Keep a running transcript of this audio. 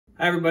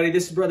Hi everybody,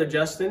 this is Brother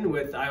Justin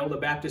with Iola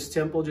Baptist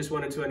Temple. Just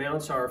wanted to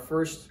announce our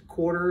first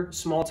quarter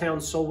small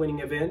town soul winning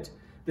event.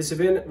 This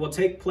event will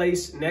take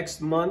place next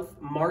month,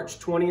 March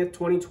 20th,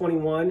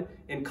 2021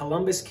 in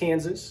Columbus,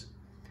 Kansas.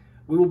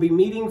 We will be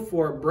meeting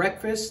for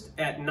breakfast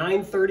at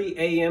 9:30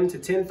 a.m. to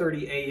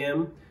 10:30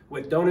 a.m.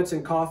 with donuts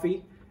and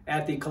coffee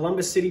at the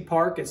Columbus City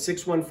Park at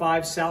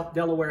 615 South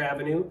Delaware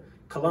Avenue,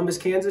 Columbus,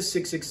 Kansas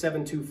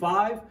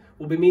 66725.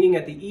 We'll be meeting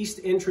at the east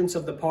entrance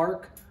of the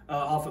park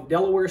off of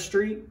Delaware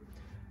Street.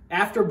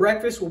 After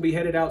breakfast, we'll be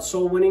headed out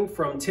soul winning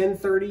from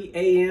 10:30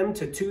 a.m.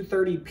 to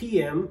 2:30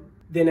 p.m.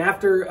 Then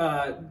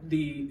after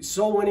the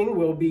soul winning,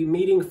 we'll be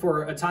meeting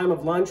for a time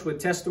of lunch with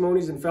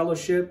testimonies and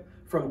fellowship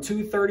from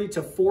 2:30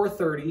 to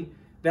 4:30.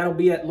 That'll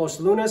be at Los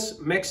Lunas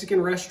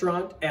Mexican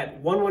Restaurant at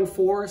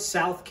 114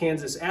 South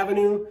Kansas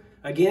Avenue.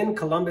 Again,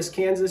 Columbus,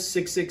 Kansas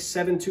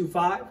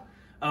 66725.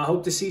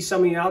 Hope to see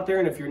some of you out there,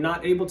 and if you're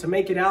not able to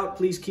make it out,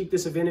 please keep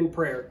this event in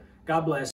prayer. God bless.